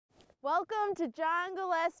Welcome to John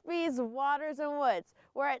Gillespie's Waters and Woods.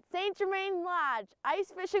 We're at St. Germain Lodge,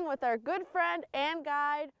 ice fishing with our good friend and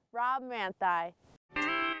guide, Rob Manthei.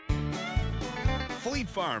 Fleet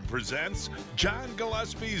Farm presents John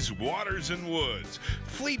Gillespie's Waters and Woods.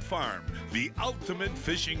 Fleet Farm, the ultimate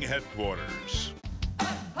fishing headquarters.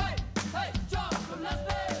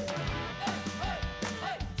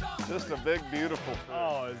 Just a big, beautiful fish.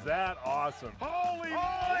 Oh, is that awesome? Holy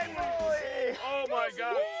moly! Oh my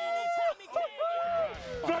God!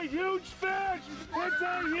 It's a huge fish! It's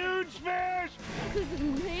a huge fish! This is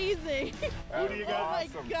amazing. Who do you got?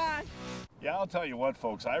 Oh my gosh. Yeah, I'll tell you what,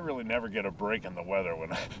 folks, I really never get a break in the weather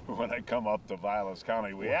when I come up to Vilas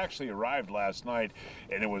County. We actually arrived last night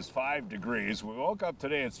and it was 5 degrees. We woke up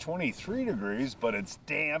today, it's 23 degrees, but it's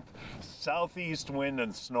damp, southeast wind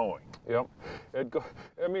and snowing. Yep.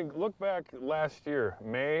 I mean, look back last year,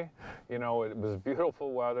 May, you know, it was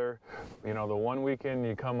beautiful weather. You know, the one weekend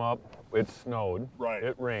you come up, it snowed. Right.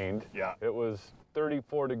 It rained. Yeah. It was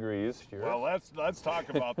 34 degrees here. Well, let's talk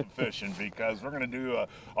about the fishing because we're going to do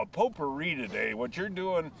a potpourri today. What you're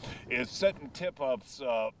doing is setting tip-ups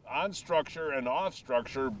on structure and off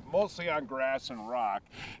structure, mostly on grass and rock.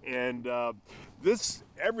 And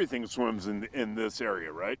everything swims in this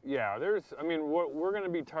area, right? Yeah, I mean, what we're going to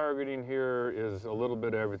be targeting here is a little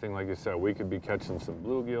bit of everything. Like you said, we could be catching some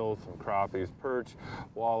bluegills, some crappies, perch,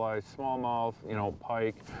 walleye, smallmouth, you know,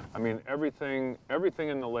 pike. I mean, everything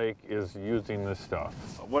in the lake is using this stuff.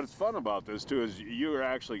 What's fun about this too is you are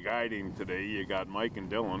actually guiding today. You got Mike and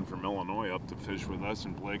Dylan from Illinois up to fish with us,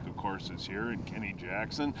 and Blake, of course, is here, and Kenny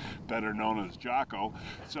Jackson, better known as Jocko.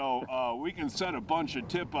 So we can set a bunch of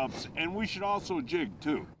tip-ups, and we should also jig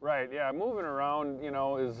too. Right, yeah, moving around, you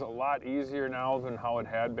know, is a lot easier now than how it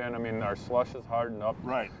had been. I mean, our slush is hardened up.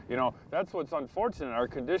 Right. You know, that's what's unfortunate. Our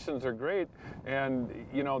conditions are great, and,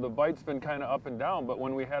 you know, the bite's been kind of up and down, but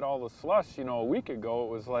when we had all the slush, you know, a week ago, it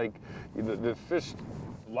was like the fish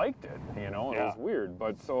liked it, you know, it was weird,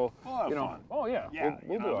 but so, you know, fun. Oh yeah,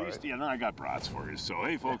 we'll do at least, you know, I got brats for you. So,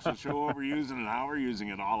 hey folks, we'll show what we're using and how we're using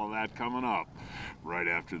it, all of that coming up right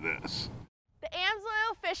after this. The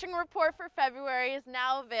Amsoil Fishing Report for February is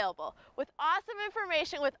now available with awesome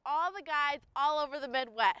information with all the guides all over the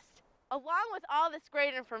Midwest. Along with all this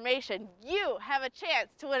great information, you have a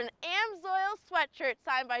chance to win an Amsoil sweatshirt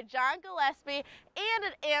signed by John Gillespie and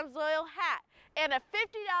an Amsoil hat and a $50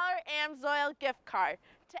 Amsoil gift card.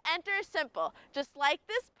 To enter is simple. Just like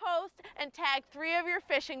this post and tag 3 of your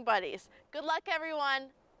fishing buddies. Good luck,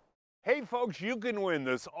 everyone. Hey folks, you can win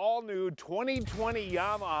this all-new 2020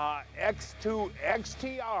 Yamaha X2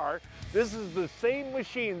 XTR. This is the same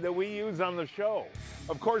machine that we use on the show.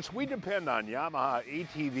 Of course, we depend on Yamaha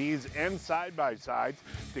ATVs and side-by-sides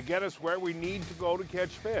to get us where we need to go to catch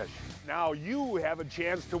fish. Now you have a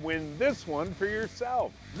chance to win this one for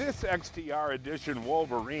yourself. This XTR Edition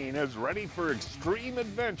Wolverine is ready for extreme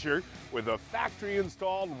adventure with a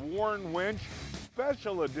factory-installed Warn winch,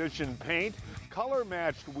 special edition paint,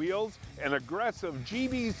 color-matched wheels, and aggressive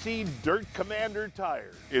GBC Dirt Commander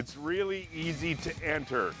tires. It's really easy to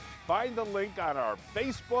enter. Find the link on our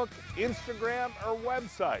Facebook, Instagram, or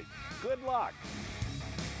website. Good luck.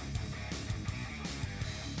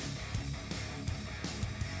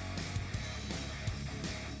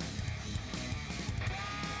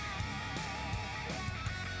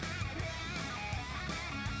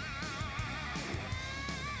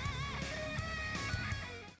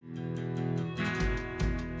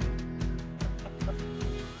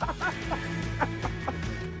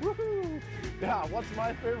 Yeah, what's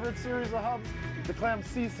my favorite series of hubs? The Clam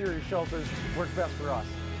C series shelters work best for us.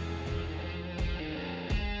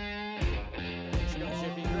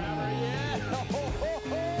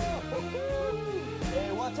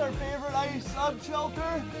 Hey, what's our favorite ice hub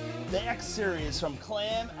shelter? The X series from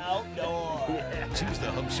Clam Outdoor. Choose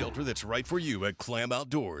the hub shelter that's right for you at Clam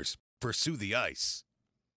Outdoors. Pursue the ice.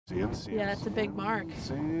 See him, see him. Yeah, that's a big mark.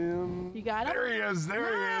 See him. You got him? There he is, there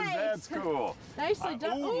he is. That's cool. Nicely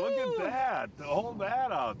done. Ooh, look at that. Hold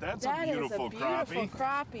that out. That's a beautiful crappie. That is a beautiful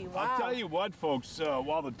crappie. Wow. I'll tell you what, folks,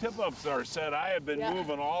 while the tip-ups are set, I have been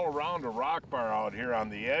moving all around a rock bar out here on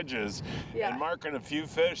the edges and marking a few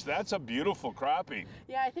fish. That's a beautiful crappie.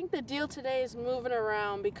 Yeah, I think the deal today is moving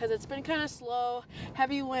around because it's been kind of slow,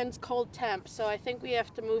 heavy winds, cold temps, so I think we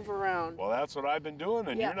have to move around. Well, that's what I've been doing,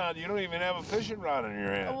 and you don't even have a fishing rod in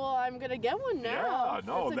your hand. Well, I'm gonna get one now. Yeah,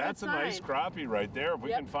 no, that's a nice crappie right there. If we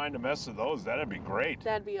can find a mess of those, that'd be great.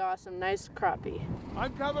 That'd be awesome. Nice crappie.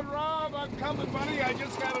 I'm coming, Rob. I'm coming, buddy. I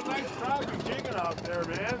just got a nice crappie jigging out there,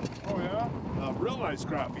 man. Oh, yeah? A real nice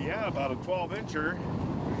crappie, yeah, about a 12-incher.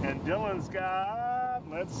 And Dylan's got,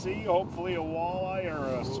 let's see, hopefully a walleye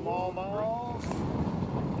or a smallmouth.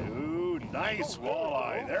 Nice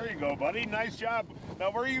walleye. There you go, buddy. Nice job. Now,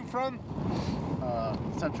 where are you from?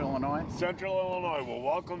 Central Illinois. Central Illinois. Well,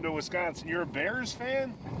 welcome to Wisconsin. You're a Bears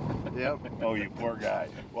fan? Yep. Oh, you poor guy.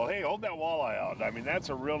 Well, hey, hold that walleye out. I mean, that's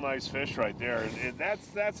a real nice fish right there. And that's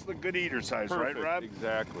the good eater size, Perfect, right, Rob?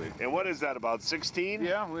 Exactly. And what is that, about 16?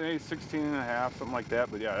 Yeah, maybe 16 and a half, something like that.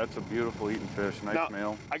 But yeah, that's a beautiful eating fish. Nice Now,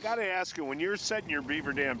 male. I got to ask you, when you're setting your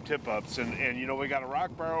Beaver Dam tip-ups, and you know, we got a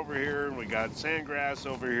rock bar over here, and we got sandgrass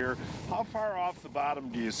over here, how far off the bottom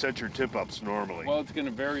do you set your tip-ups normally? Well, it's going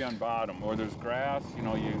to vary on bottom. Where there's grass, you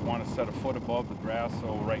know, you want to set a foot above the grass.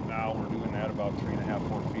 So right now we're doing that about 3.5,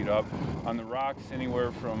 4 feet up. On the rocks,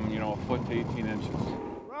 anywhere from, you know, a foot to 18 inches.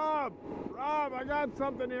 Rob, I got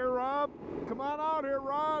something here, Rob. Come on out here,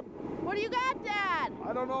 Rob. What do you got, Dad?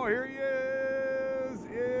 I don't know, here he is.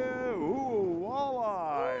 Yeah, ooh,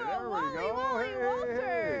 walleye. Ooh, There we Wally, go. Wally, Hey,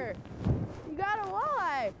 Walter. You got a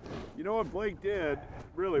walleye. You know what Blake did?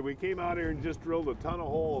 Really, we came out here and just drilled a ton of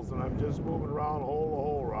holes, and I'm just moving around hole to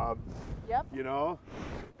hole, Rob. Yep. You know?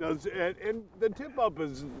 And the tip up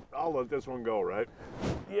is, I'll let this one go, right?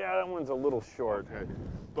 Yeah, that one's a little short. Okay.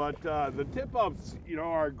 But the tip ups, you know,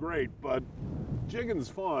 are great, but jigging's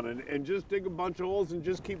fun, and just dig a bunch of holes and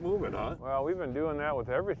just keep moving, huh? Well, we've been doing that with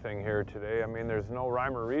everything here today. I mean, there's no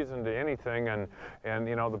rhyme or reason to anything, and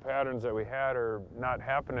you know, the patterns that we had are not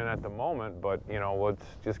happening at the moment, but you know, let's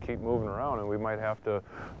just keep moving around, and we might have to,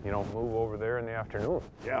 you know, move over there in the afternoon.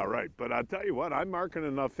 Yeah, right. But I'll tell you what, I'm marking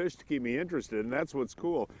enough fish to keep me interested, and that's what's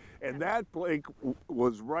cool. And that, Blake,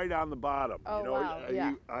 was right on the bottom. Oh, you know, wow,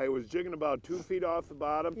 yeah. I was jigging about 2 feet off the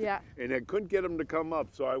bottom, Yeah. and I couldn't get him to come up,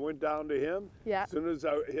 so I went down to him. Yeah. As soon as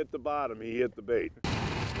I hit the bottom, he hit the bait.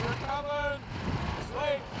 We're coming!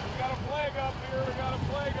 Slate, we got a flag up here, we got a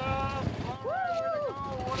flag up! All right, way to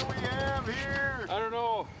go! What do we have here? I don't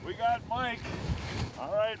know. We got Mike.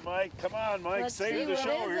 All right, Mike, come on, Mike, Let's save see, the what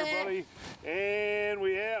show is here, it? buddy. And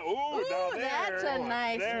we have, ooh, now there. That's a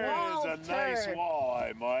nice There is a nice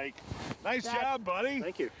Walter. walleye, Mike. Nice job, buddy.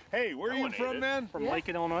 Thank you. Hey, where are you from, man? From Yeah.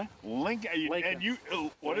 Lincoln, Illinois. Lincoln. Lincoln. And you,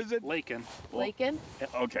 what is it? Lincoln. Lakin?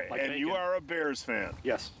 Okay, Like and you bacon. are a Bears fan.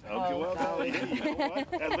 Yes. Okay, Oh, well, golly. hey, you know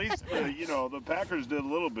what? At least, you know, the Packers did a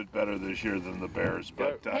little bit better this year than the Bears.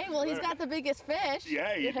 But Hey, well, he's got the biggest fish.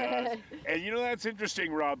 yeah, he does. And you know, that's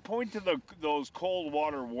interesting, Rob. Point to those cold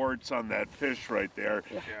water warts on that fish right there.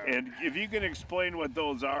 Yeah. And if you can explain what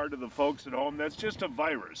those are to the folks at home, that's just a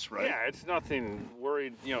virus, right? Yeah, it's nothing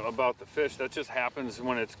worried, you know, about the fish. That just happens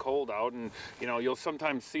when it's cold out, and you know, you'll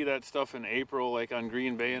sometimes see that stuff in April, like on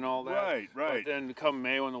Green Bay and all that. Right. But then come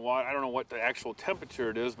May when the water, I don't know what the actual temperature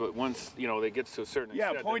it is, but once you know, it gets to a certain Yeah,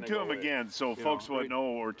 extent, point then to they them go away. again so You folks know, would right- know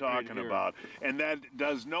what we're talking here. about. And that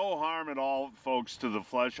does no harm at all, folks, to the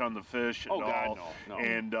flesh on the fish at Oh, God, all. no.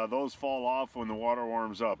 And those fall off when the water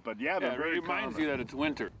warms up. But yeah, they're Yeah, very it reminds common. you that it's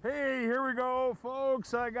winter. Hey, here we go,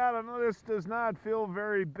 folks. I got to know this does not feel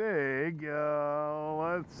very big.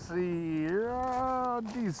 Let's see here.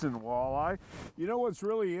 Decent walleye. You know what's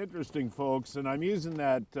really interesting, folks, and I'm using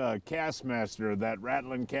that Castmaster, that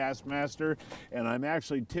Rattling Castmaster, and I'm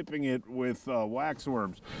actually tipping it with wax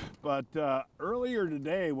worms. But earlier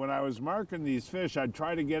today, when I was marking these fish, I'd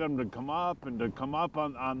try to get them to come up and to come up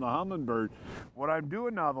on the hummingbird. What I'm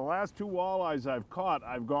doing now, the last 2 walleyes I've caught,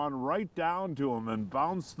 I've gone right down to them and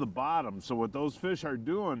bounced the bottom. So what those fish are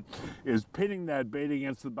doing is pitting that bait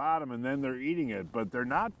against the bottom, and then they're eating it. But they're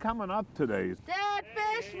not coming up today. Dad,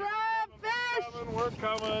 fish, Rob, fish! We're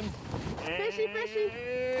coming. Fishy, fishy.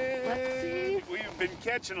 Let's see. We've been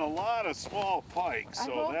catching a lot of small pikes, I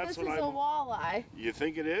so hope that's this what is a walleye. You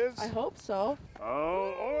think it is? I hope so.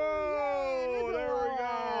 Oh, there we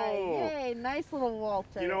go. Yay, nice little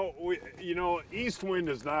Walter. You know, east wind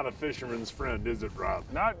is not a fisherman's friend, is it, Rob?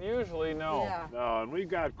 Not usually, no. Yeah. No, and we've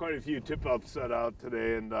got quite a few tip-ups set out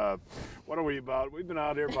today, and what are we about? We've been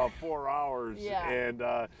out here about 4 hours, Yeah.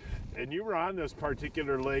 and you were on this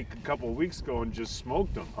particular lake a couple of weeks ago and just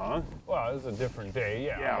smoked them, huh? Well, it was a different day,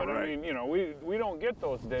 yeah. Yeah, but right. I mean, you know, we don't get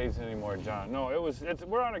those days anymore, John. No,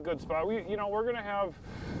 we're on a good spot. We're gonna have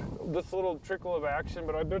this little trickle of action,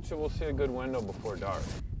 but I bet you we'll see a good window before dark.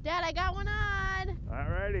 Dad, I got one on.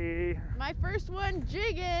 Alrighty. My first one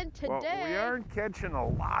jigging today. Well, we aren't catching a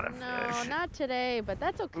lot of No, fish. not today, but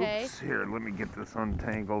that's okay. Oops, here, let me get this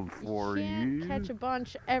untangled for You you. can't catch a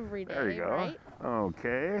bunch every day, There you go. right?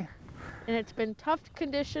 Okay. and it's been tough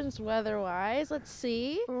conditions weather-wise. Let's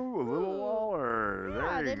see. Ooh, a little waller.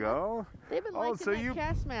 Yeah, there you go. They've been liking that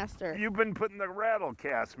Castmaster. You've been putting the rattle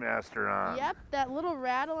Castmaster on. Yep, that little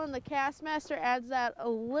rattle in the Castmaster adds that a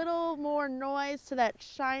little more noise to that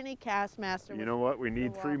shiny Castmaster. You know what? We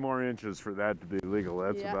need 3 more inches for that to be legal.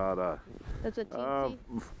 That's about that's a teensy.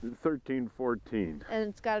 13, 14. And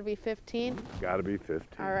it's got to be 15? Got to be 15.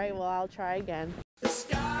 All right, well, I'll try again.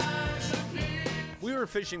 We were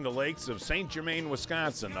fishing the lakes of St. Germain,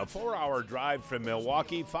 Wisconsin, a 4-hour drive from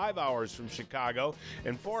Milwaukee, 5 hours from Chicago,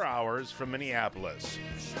 and 4 hours from Minneapolis.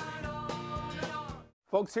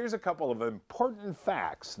 Folks, here's a couple of important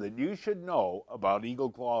facts that you should know about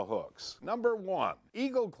Eagle Claw hooks. Number 1,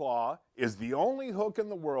 Eagle Claw is the only hook in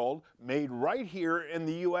the world made right here in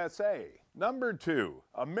the USA. Number 2,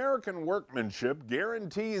 American workmanship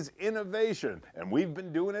guarantees innovation, and we've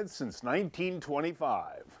been doing it since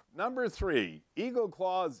 1925. Number 3, Eagle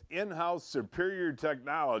Claw's in-house superior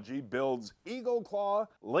technology builds Eagle Claw,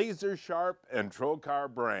 Laser Sharp, and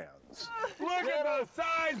Trocar brands. Look at the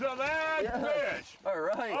size of that fish! All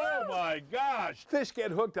right. Oh my gosh! Fish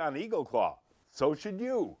get hooked on Eagle Claw. So should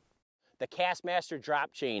you. The Castmaster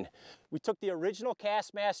drop chain. We took the original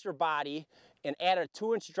Castmaster body and added a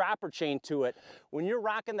 2-inch dropper chain to it. When you're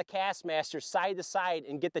rocking the Castmaster side to side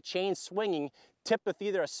and get the chain swinging, tipped with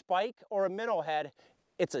either a spike or a minnow head,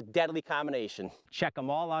 it's a deadly combination. Check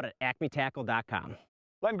them all out at acmetackle.com.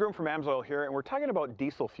 Len Groom from AMSOIL here, and we're talking about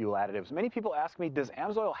diesel fuel additives. Many people ask me, does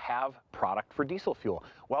AMSOIL have product for diesel fuel?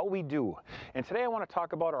 Well, we do. And today I want to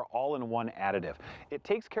talk about our all-in-one additive. It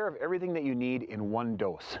takes care of everything that you need in one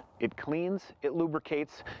dose. It cleans, it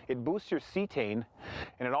lubricates, it boosts your cetane,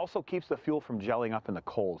 and it also keeps the fuel from gelling up in the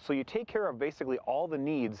cold. So you take care of basically all the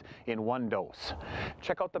needs in one dose.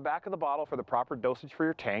 Check out the back of the bottle for the proper dosage for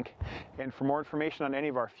your tank. And for more information on any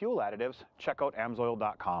of our fuel additives, check out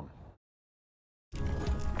amsoil.com.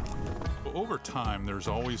 Over time, there's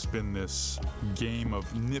always been this game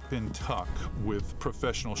of nip and tuck with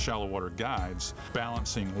professional shallow water guides,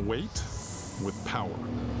 balancing weight with power.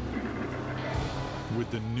 With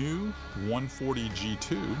the new 140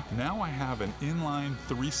 G2, now I have an inline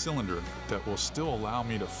 3-cylinder that will still allow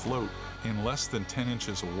me to float in less than 10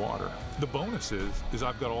 inches of water. The bonus is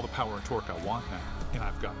I've got all the power and torque I want now, and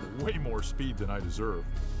I've got way more speed than I deserve.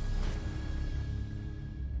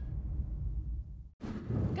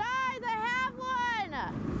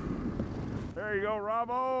 There you go,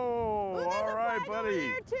 Robbo. Ooh, all right, buddy.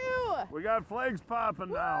 There too. We got flags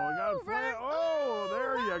popping now. We got flags. Oh,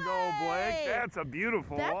 there you go, Blake. That's a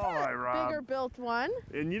beautiful walleye, Rob. That's a bigger built one.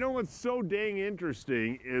 And you know what's so dang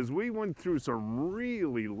interesting is we went through some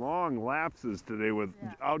really long lapses today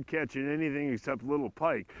without catching anything except little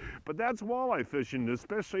pike. But that's walleye fishing,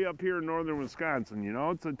 especially up here in northern Wisconsin. You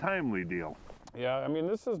know, it's a timely deal. Yeah, I mean,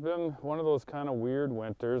 this has been one of those kind of weird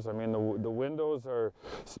winters. I mean, the windows are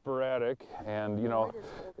sporadic, and, you know,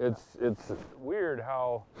 it's weird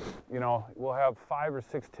how, you know, we'll have 5 or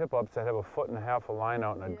 6 tip-ups that have 1.5 foot of line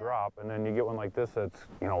out and a drop, and then you get one like this that's,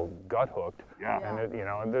 you know, gut hooked. Yeah. And, it, you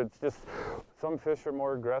know, and it's just, some fish are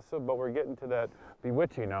more aggressive, but we're getting to that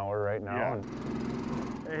bewitching hour right now. Yeah.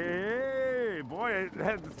 And, hey, boy,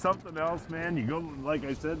 that's something else, man. You go, like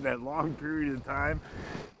I said, that long period of time.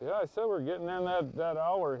 yeah, I said we're getting in that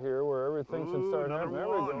hour here where everything should start happening. There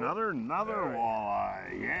we go. Another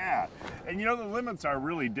walleye, yeah. And you know, the limits are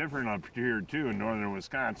really different up here too in northern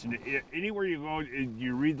Wisconsin. Anywhere you go,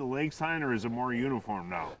 you read the lake sign, or is it more uniform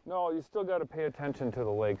now? No, you still got to pay attention to the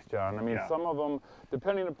lakes, John. I mean, some of them,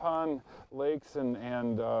 depending upon lakes and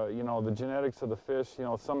you know, the genetics of the fish, you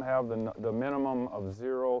know, some have the minimum of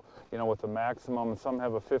 0, you know, with the maximum, and some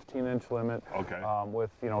have a 15-inch limit, with,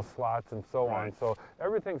 you know, slots and so on. So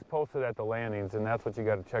everything's posted at the landings, and that's what you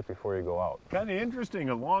got to check before you go out. Kind of interesting,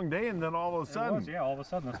 a long day, and then all of a sudden. Yeah, all of a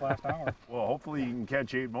sudden this last hour. Well, hopefully you can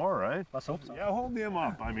catch 8 more, right? Let's hope so. Yeah, hold him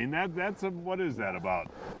up. I mean, what is that about?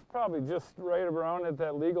 Probably just right around at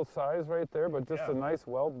that legal size right there, but just a nice,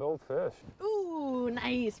 well-built fish. Ooh,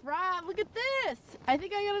 nice. Rob, look at this. I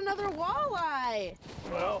think I got another walleye.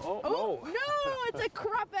 Well, No, it's a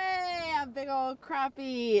crappie. A big old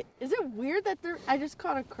crappie. Is it weird that I just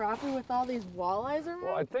caught a crappie with all these walleyes around?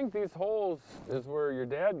 Well, I think these holes is where your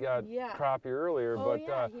dad got crappie earlier, but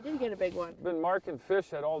yeah, he did get a big one. Been marking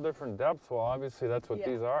fish at all different depths. Well, obviously that's what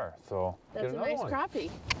these are. So that's a nice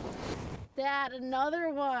crappie. that, another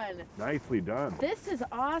one. Nicely done. This is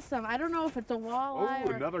awesome. I don't know if it's a walleye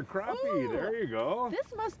or... another crappie. Ooh, there you go.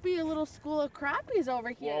 This must be a little school of crappies over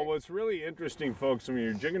here. Well, what's really interesting, folks, when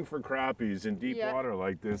you're jigging for crappies in deep water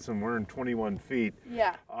like this, and we're in 21 feet,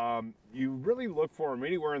 you really look for them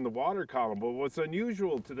anywhere in the water column. But what's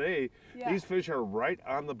unusual today, these fish are right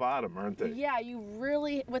on the bottom, aren't they? Yeah, you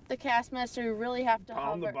really, with the Castmaster, you really have to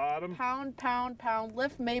pound hover. The bottom. Pound, pound, pound,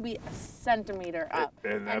 lift maybe a centimeter up.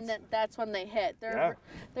 And that's when they hit.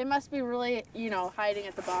 They must be really, you know, hiding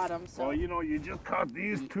at the bottom. So. Well, you know, you just caught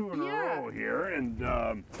these two in a row here, and,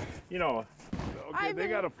 you know, okay, they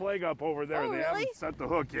got a flag up over there. They haven't set the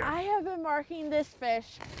hook yet. I have been marking this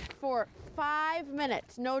fish for 5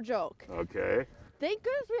 minutes, no joke. Okay. Thank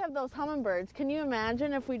goodness we have those hummingbirds. Can you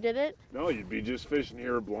imagine if we did it? No, you'd be just fishing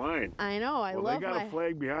here blind. I know, I love Well, they got a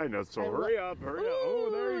flag behind us, so hurry up, hurry up. Oh,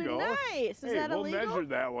 there you go. Nice. Is that illegal? We'll measure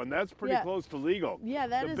that one. That's pretty close to legal. Yeah,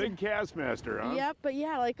 that is. The big Castmaster, huh? Yep, but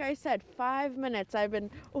yeah, like I said, 5 minutes. I've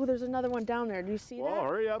been, there's another one down there. Do you see that? Well,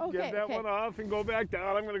 hurry up, get that one off and go back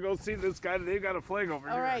down. I'm going to go see this guy. They've got a flag over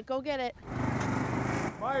here. All right, go get it.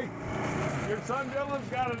 Mike, your son Dylan's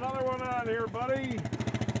got another one on here, buddy.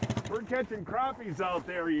 We're catching crappies out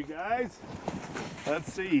there, you guys.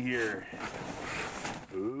 Let's see here.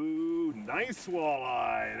 Ooh, nice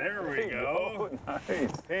walleye. There we go.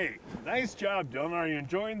 Nice. Hey, nice job, Dylan. Are you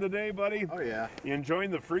enjoying the day, buddy? Oh, yeah. You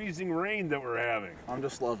enjoying the freezing rain that we're having? I'm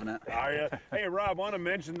just loving it. Are you? Hey, Rob, want to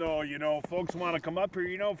mention, though, you know, folks want to come up here.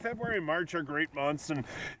 You know, February and March are great months. And,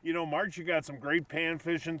 you know, March, you got some great pan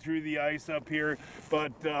fishing through the ice up here.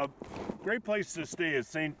 But great place to stay is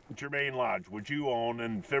St. Germain Lodge, which you own.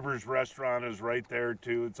 And Fibber's Restaurant is right there,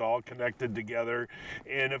 too. It's all connected together.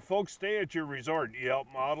 And if folks stay at your resort, you help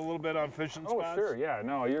them out a little bit on fishing spots? Oh, sure, yeah.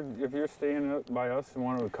 No, if you're staying by us and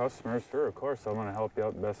one of the customers, sure, of course, I'm going to help you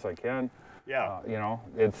out the best I can. Yeah. You know,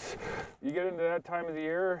 you get into that time of the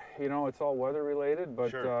year, you know, it's all weather related,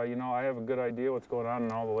 but, you know, I have a good idea what's going on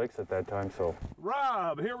in all the lakes at that time, so.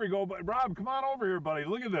 Rob, here we go. Rob, come on over here, buddy.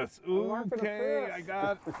 Look at this. Okay, I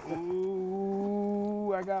got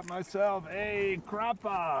myself a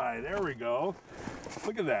crappie. There we go.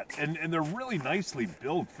 Look at that. And they're really nicely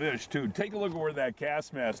built fish, too. Take a look at where that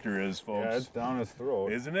Castmaster is, folks. Yeah, it's down his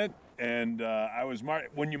throat. Isn't it? And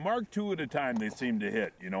when you mark two at a time, they seem to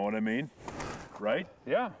hit. You know what I mean? Right?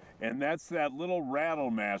 Yeah. And that's that little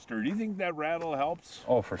rattle master. Do you think that rattle helps?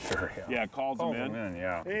 Oh, for sure, yeah. Yeah, calls them in.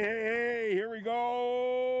 Yeah. Hey, here we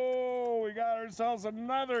go. We got ourselves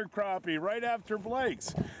another crappie right after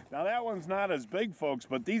Blake's. Now, that one's not as big, folks,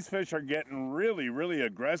 but these fish are getting really, really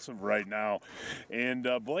aggressive right now. And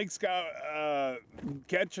Blake's got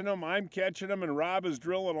catching them, I'm catching them, and Rob is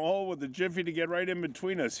drilling a hole with the jiffy to get right in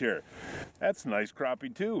between us here. That's a nice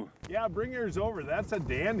crappie, too. Yeah, bring yours over. That's a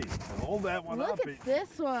dandy. Hold that one up. Look at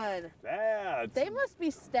this one. They must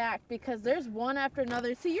be stacked because there's one after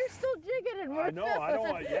another. See, you're still jigging and we're I don't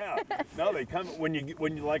want, yeah. No, they come, when you,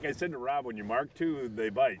 like I said to Rob, when you mark two, they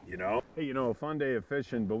bite, you know? Hey, you know, a fun day of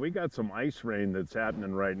fishing, but we got some ice rain that's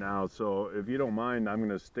happening right now, so if you don't mind, I'm going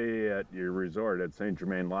to stay at your resort at St.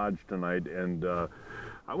 Germain Lodge tonight, and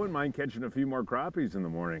I wouldn't mind catching a few more crappies in the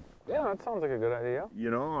morning. Yeah, that sounds like a good idea.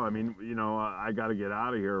 You know, I mean, you know, I got to get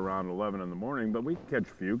out of here around 11 in the morning, but we can catch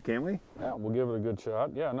a few, can't we? Yeah, we'll give it a good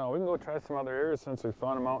shot. Yeah, no, we can go try some other areas since we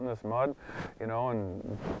found them out in this mud, you know,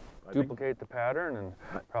 and duplicate the pattern and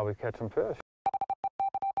probably catch some fish.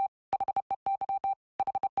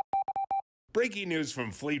 Breaking news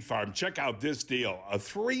from Fleet Farm. Check out this deal. A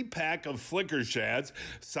 3-pack of flicker shads,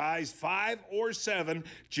 size 5 or 7,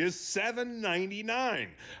 just $7.99.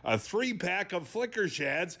 A 3-pack of flicker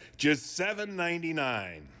shads, just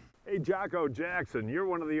 $7.99. Hey, Jocko Jackson, you're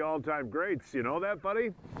one of the all-time greats. You know that,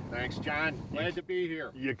 buddy? Thanks, John. Glad to be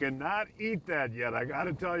here. You cannot eat that yet. I got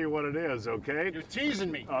to tell you what it is, okay? You're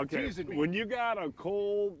teasing me. Okay. You're teasing me. When you got a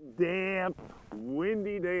cold, damp,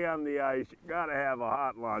 windy day on the ice, you got to have a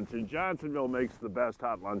hot lunch, and Johnsonville makes the best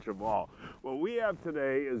hot lunch of all. What we have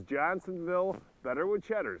today is Johnsonville Better with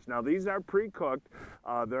Cheddars. Now, these are pre-cooked.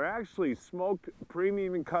 They're actually smoked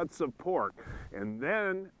premium cuts of pork, and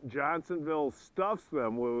then Johnsonville stuffs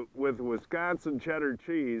them with Wisconsin cheddar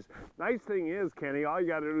cheese. Nice thing is, Kenny, all you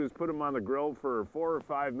got to do is put them on the grill for 4 or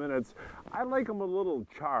 5 minutes. I like them a little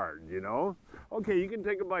charred, you know? Okay, you can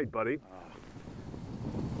take a bite, buddy.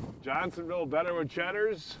 Johnsonville Better with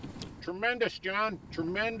Cheddars. Tremendous, John.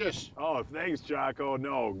 Tremendous. Oh, thanks, Jocko.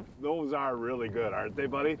 No, those are really good, aren't they,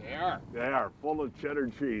 buddy? They are. They are, full of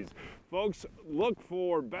cheddar cheese. Folks, look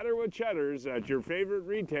for Better with Cheddars at your favorite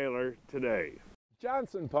retailer today.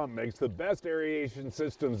 Johnson Pump makes the best aeration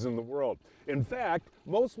systems in the world. In fact,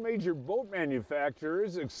 most major boat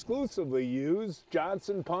manufacturers exclusively use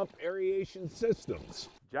Johnson Pump aeration systems.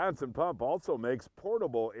 Johnson Pump also makes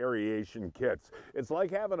portable aeration kits. It's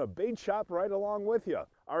like having a bait shop right along with you.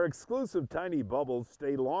 Our exclusive tiny bubbles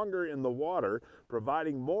stay longer in the water,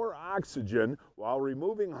 providing more oxygen while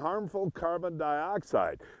removing harmful carbon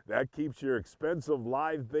dioxide. That keeps your expensive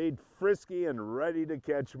live bait frisky and ready to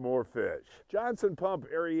catch more fish. Johnson Pump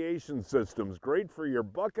aeration systems, great for your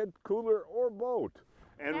bucket, cooler, or boat.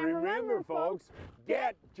 And remember, folks,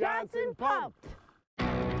 get Johnson Pumped!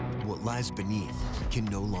 What lies beneath can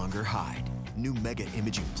no longer hide. New Mega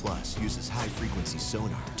Imaging Plus uses high-frequency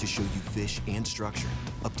sonar to show you fish and structure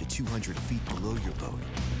up to 200 feet below your boat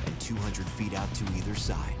and 200 feet out to either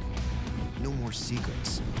side. No more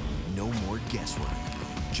secrets, no more guesswork,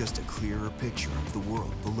 just a clearer picture of the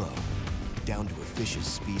world below, down to a fish's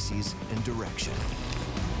species and direction.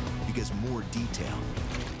 Because more detail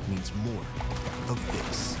means more of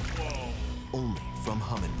this. Only from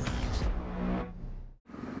Humminbird.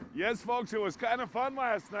 Yes, folks, it was kind of fun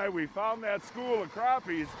last night. We found that school of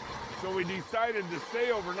crappies, so we decided to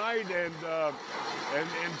stay overnight and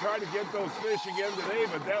try to get those fish again today.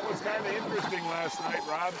 But that was kind of interesting last night,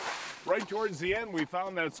 Rob. Right towards the end, we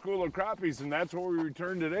found that school of crappies, and that's where we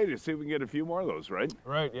returned today to see if we can get a few more of those, right?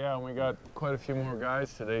 Right, yeah, and we got quite a few more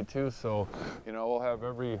guys today too. So, you know, we'll have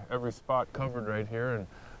every spot covered right here, and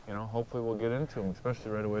you know, hopefully we'll get into them,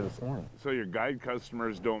 especially right away this morning. So your guide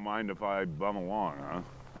customers don't mind if I bum along, huh?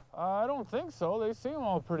 I don't think so. They seem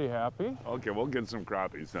all pretty happy. Okay, we'll get some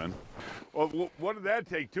crappies then. Well, what did that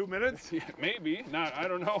take, 2 minutes? Yeah, maybe. Not, I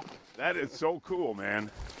don't know. That is so cool,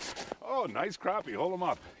 man. Oh, nice crappie. Hold them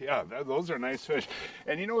up. Yeah, those are nice fish.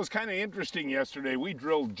 And you know, it was kind of interesting yesterday. We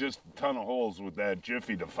drilled just a ton of holes with that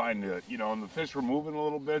Jiffy to find it, you know, and the fish were moving a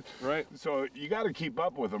little bit. Right. So you got to keep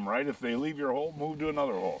up with them, right? If they leave your hole, move to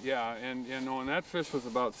another hole. Yeah, and you know, and that fish was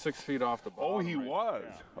about 6 feet off the bottom. Oh, he was?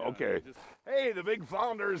 Yeah, okay. Yeah, hey, the big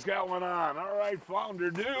flounder's got one on. All right,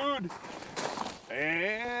 flounder dude.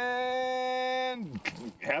 And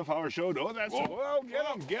half-hour show. Oh, that's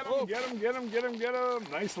get him.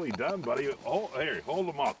 Nicely done, buddy. Oh, here, hold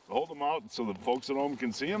them up. Hold them out so the folks at home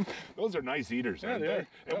can see them. Those are nice eaters, aren't they?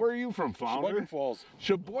 And where are you from, flounder? Sheboygan Falls.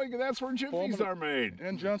 Sheboygan, that's where Jiffies are made.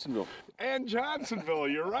 And Johnsonville. And Johnsonville,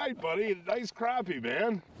 you're right, buddy. Nice crappie,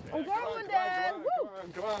 man. I'm going, Dad.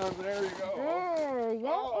 Come on, there you go. There you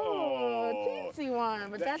go. Oh, teensy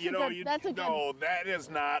one, but that's a good. No, that is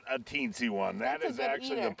not a teensy one. That is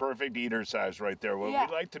actually the perfect eater size right there. What we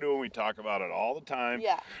like to do, and we talk about it all the time,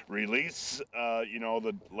 release, you know,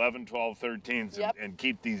 the 11, 12, 13s and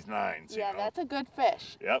keep these 9s. Yeah, you know? that's a good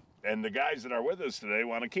fish. Yep. And the guys that are with us today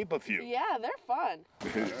want to keep a few. Yeah, they're fun.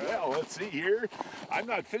 Well, let's see here. I'm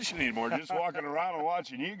not fishing anymore, just walking around and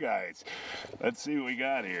watching you guys. Let's see what we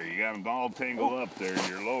got here. You got them all tangled up there in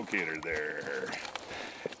your locator there.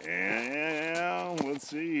 And let's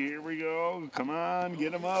see, here we go. Come on,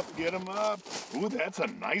 get him up, get him up. Ooh, that's a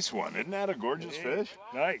nice one. Isn't that a gorgeous fish?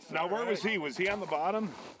 Nice. Now, where was he? Was he on the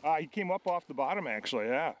bottom? He came up off the bottom, actually,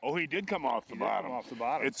 yeah. Oh, he did come off the bottom. Come off the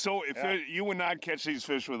bottom. It's so, you would not catch these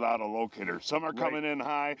fish without a locator. Some are coming in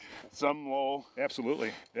high, some low.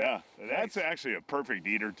 Absolutely. Yeah, that's actually a perfect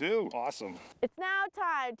eater, too. Awesome. It's now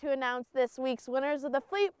time to announce this week's winners of the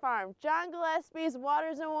Fleet Farm John Gillespie's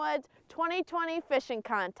Waters and Woods 2020 Fishing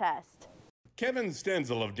Contest. Kevin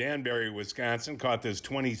Stenzel of Danbury, Wisconsin, caught this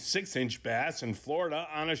 26-inch bass in Florida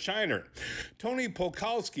on a shiner. Tony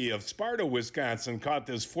Polkowski of Sparta, Wisconsin, caught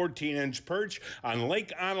this 14-inch perch on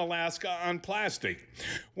Lake Onalaska on plastic.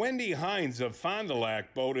 Wendy Hines of Fond du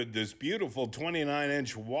Lac boated this beautiful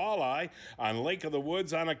 29-inch walleye on Lake of the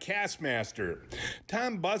Woods on a Castmaster.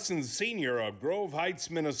 Tom Busson Sr. of Grove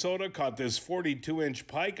Heights, Minnesota, caught this 42-inch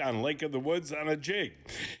pike on Lake of the Woods on a jig.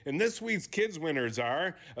 And this week's kids winners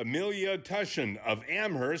are Amelia Tushin of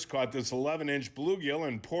Amherst caught this 11-inch bluegill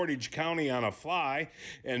in Portage County on a fly,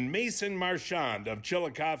 and Mason Marchand of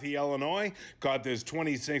Chillicothe, Illinois, caught this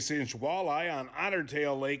 26-inch walleye on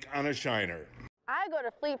Ottertail Lake on a shiner. I go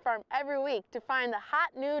to Fleet Farm every week to find the hot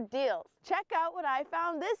new deals. Check out what I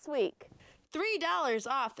found this week. $3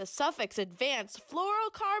 off the Suffolk's Advanced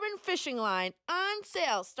Fluorocarbon Fishing Line on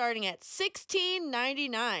sale starting at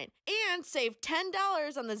 $16.99. And save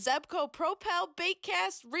 $10 on the Zebco Propel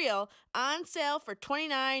Baitcast Reel on sale for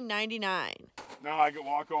 $29.99. Now I can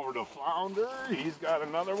walk over to Flounder. He's got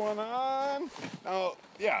another one on. Now,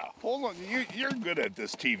 yeah, hold on. You're good at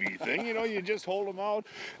this TV thing. You know, you just hold them out,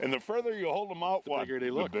 and the further you hold them out, the bigger they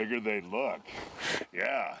look. The bigger they look.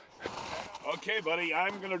 Yeah. Okay, buddy,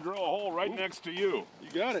 I'm going to drill a hole right next to you. You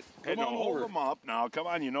got it. Okay, now hold them up. Now, come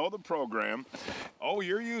on, you know the program. Oh,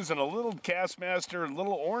 you're using a little Castmaster,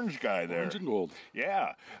 little orange guy there. Orange and gold.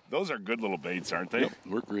 Yeah, those are good little baits, aren't they? Yep,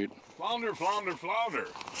 work great. Flounder, flounder, flounder.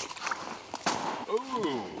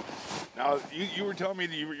 Ooh. Now, you were telling me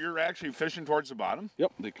that you're actually fishing towards the bottom?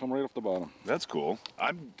 Yep, they come right off the bottom. That's cool.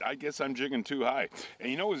 I guess I'm jigging too high.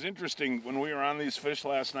 And you know what was interesting? When we were on these fish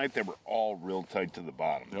last night, they were all real tight to the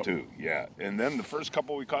bottom, too. Yeah. And then the first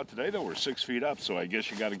couple we caught today, though, were 6 feet up, so I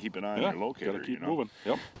guess you got to keep an eye on your locator. Gotta keep moving.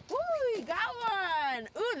 Yep. Woo, you got one.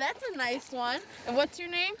 Ooh, that's a nice one. And what's your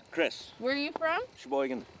name? Chris. Where are you from?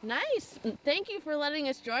 Sheboygan. Nice. Thank you for letting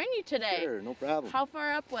us join you today. Sure, no problem. How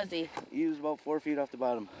far up was he? He was about 4 feet off the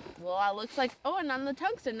bottom. Well, it looks like, oh, and on the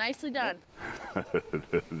tungsten, nicely done.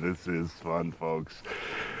 This is fun, folks.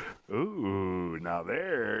 Ooh, now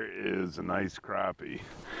there is a nice crappie.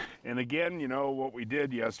 And again, you know, what we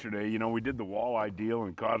did yesterday, you know, we did the walleye deal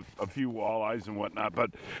and caught a few walleyes and whatnot,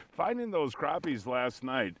 but finding those crappies last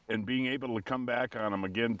night and being able to come back on them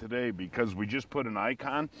again today because we just put an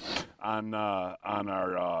icon on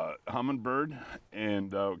our hummingbird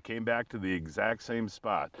and came back to the exact same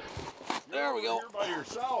spot. There we go. You're by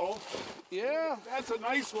yourself. Yeah. That's a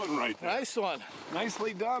nice one right there. Nice one.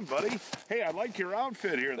 Nicely done, buddy. Hey, I like your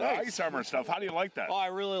outfit here, the ice armor stuff. How do you like that? Oh, I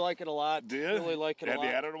really like it a lot. Do you? Really like it a lot. Have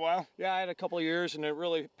you had it a while? Yeah, I had a couple of years, and it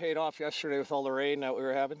really paid off yesterday with all the rain that we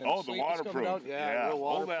were having. And Oh, the waterproof. Yeah, real hold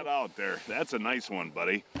waterproof. that out there. That's a nice one,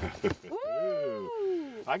 buddy.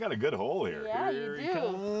 I got a good hole here. Yeah, Here you he do.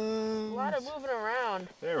 comes. A lot of moving around.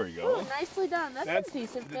 There we go. Ooh, nicely done. That's a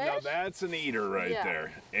decent fish. Now that's an eater right Yeah.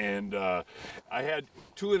 there. And I had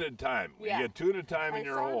 2 at a time. When Yeah. you get 2 at a time in I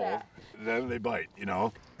your saw hole, that. then they bite, you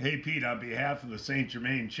know. Hey, Pete, on behalf of the St.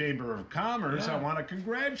 Germain Chamber of Commerce, I want to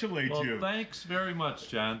congratulate you. Thanks very much,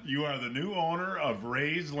 John. You are the new owner of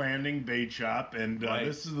Ray's Landing Bait Shop, and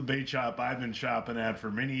this is the bait shop I've been shopping at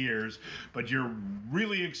for many years, but you're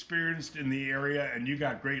really experienced in the area, and you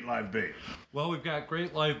got great live bait. Well, we've got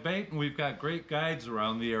great live bait, and we've got great guides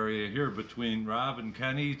around the area here between Rob and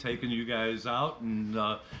Kenny taking you guys out, and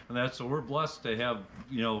that's so we're blessed to have,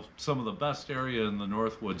 you know, some of the best area in the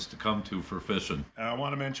Northwoods to come to for fishing. And I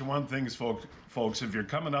want to mention one thing, folks, if you're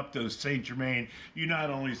coming up to St. Germain, you not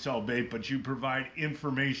only sell bait, but you provide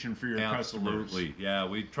information for your customers. Absolutely, yeah.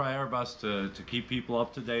 We try our best to keep people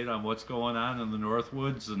up to date on what's going on in the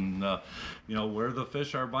Northwoods and, you know, where the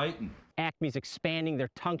fish are biting. Acme's expanding their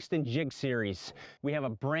tungsten jig series. We have a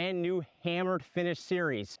brand new hammered finish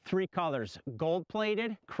series. 3 colors, gold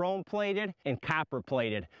plated, chrome plated, and copper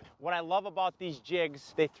plated. What I love about these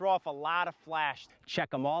jigs, they throw off a lot of flash.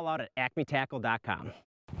 Check them all out at acmetackle.com.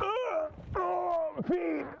 Oh,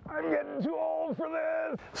 Pete, I'm getting too old for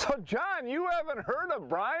this. So, John, you haven't heard of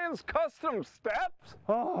Brian's Custom Steps?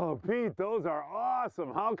 Oh, Pete, those are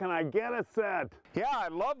awesome. How can I get a set? Yeah, I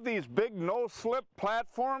love these big no-slip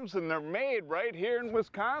platforms, and they're made right here in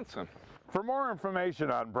Wisconsin. For more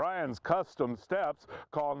information on Brian's Custom Steps,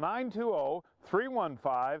 call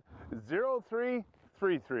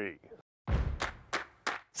 920-315-0333.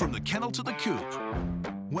 From the kennel to the coop,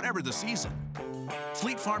 whatever the season,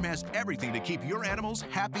 Fleet Farm has everything to keep your animals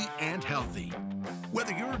happy and healthy.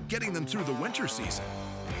 Whether you're getting them through the winter season,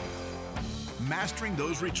 mastering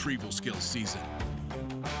those retrieval skills season,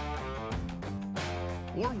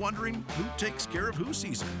 or wondering who takes care of who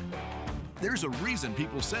season. There's a reason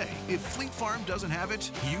people say, if Fleet Farm doesn't have it,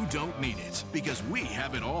 you don't need it, because we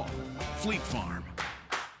have it all. Fleet Farm,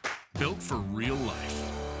 built for real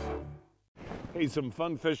life. Hey, some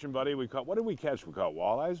fun fishing, buddy. What did we catch? We caught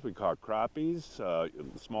walleyes, we caught crappies,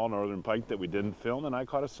 small northern pike that we didn't film, and I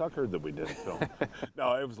caught a sucker that we didn't film.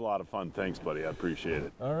 No, it was a lot of fun. Thanks, buddy. I appreciate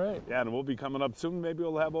it. All right. Yeah, and we'll be coming up soon. Maybe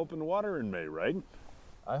we'll have open water in May, right?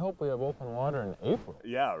 I hope we have open water in April.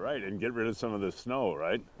 Yeah, right, and get rid of some of the snow,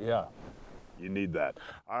 right? Yeah. You need that.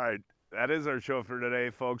 All right. That is our show for today,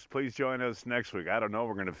 folks. Please join us next week. I don't know,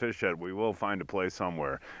 we're going to fish yet. We will find a place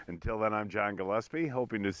somewhere. Until then, I'm John Gillespie,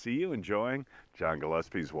 hoping to see you enjoying John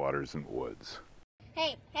Gillespie's Waters and Woods.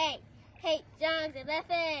 Hey, John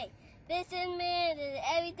Gillespie. This is me,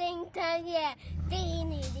 everything done, yeah. Ding,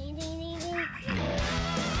 ding, ding, ding, ding.